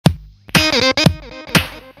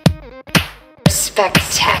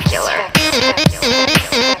Spectacular.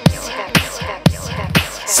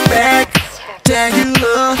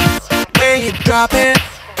 Spectacular. When you drop it,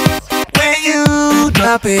 when you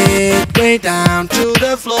drop it way down to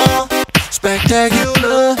the floor.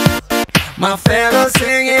 Spectacular. My fellas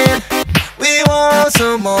singing, we want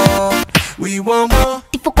some more, we want more.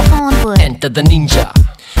 Enter the ninja.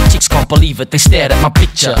 Chicks can't believe it, they stare at my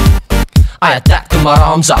picture. I attack, threw my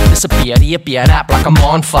arms up, disappear, reappear, rap like I'm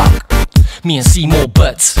on fuck. Me and Seymour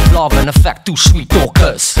butts, love and effect, two sweet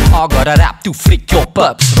talkers. I got a rap to freak your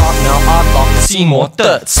pups. Right now I'd like to see more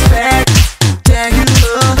thuds.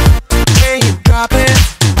 Spectacular. When you drop it,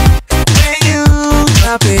 when you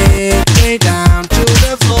drop it way down to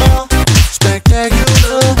the floor.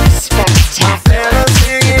 Spectacular. My fellas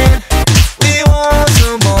singing, we want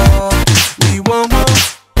some more, we want more.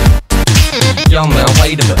 Young man,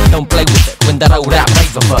 wait a minute, don't play with it when that old rap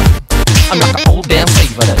rave of her. I'm like an old damn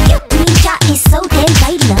favorite. Ninja is so damn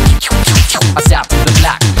violent. I zap to the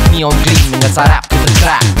black, neon gleaming as I rap to the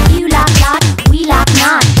track. You laugh loud, we laugh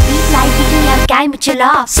not. We play video game with your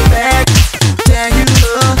laugh.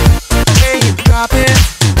 Spectacular. When you drop it,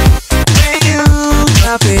 when you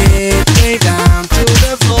drop it way down to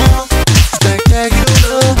the floor.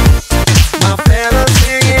 Spectacular. My fellas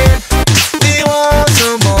singing, we want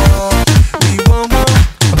some more, we want more.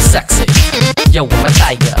 I'm sexy, yo I'm a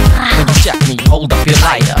tiger. When you check me, hold up your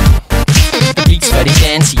lighter. The beat's very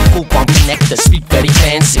fancy, full pump connector, speak very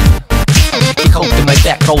fancy. Ik hoop in mijn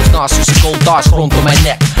bek, roos naast zoals een gold dars rondom mijn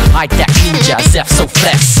nek. High-tech ninja, zef zo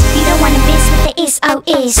flex. You don't wanna miss with the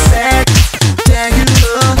SOS.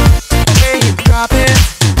 Spectacular. When you drop it,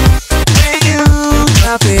 when you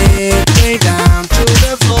drop it way down to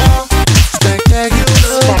the floor.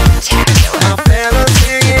 Spectacular. My fellas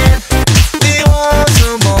singing, we want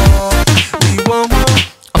some more, we want more.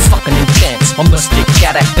 I'm fucking intense, my mystic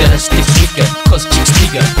characteristics wicked. Cause chicks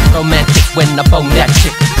bigger, romantic when I bone that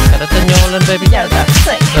chick. Better than y'all baby, yeah that's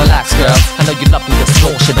sick. Relax girl, I know you love me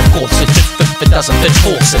distortion. Of course if it doesn't fit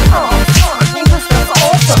force it.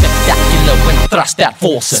 Spectacular when I thrust that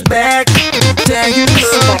force in.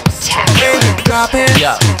 Spectacular. When you drop it,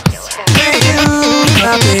 Yeah, when you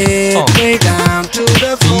drop it way down to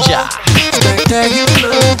the floor. ninja,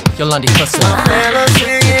 Spectacular. Jolandi Hustle. Fellas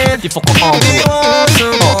singing, Die fucking we Antwoord. want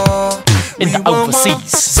some more, In we the want more.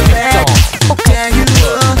 overseas, big dog.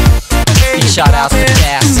 Spectacular. Big shout outs to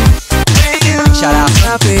Cass, Big shout out to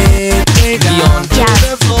Leon,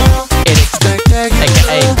 Eric,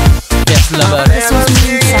 aka Best Lover, This was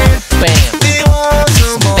me, sir. Bam,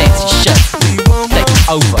 some fancy shit, take it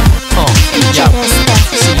over.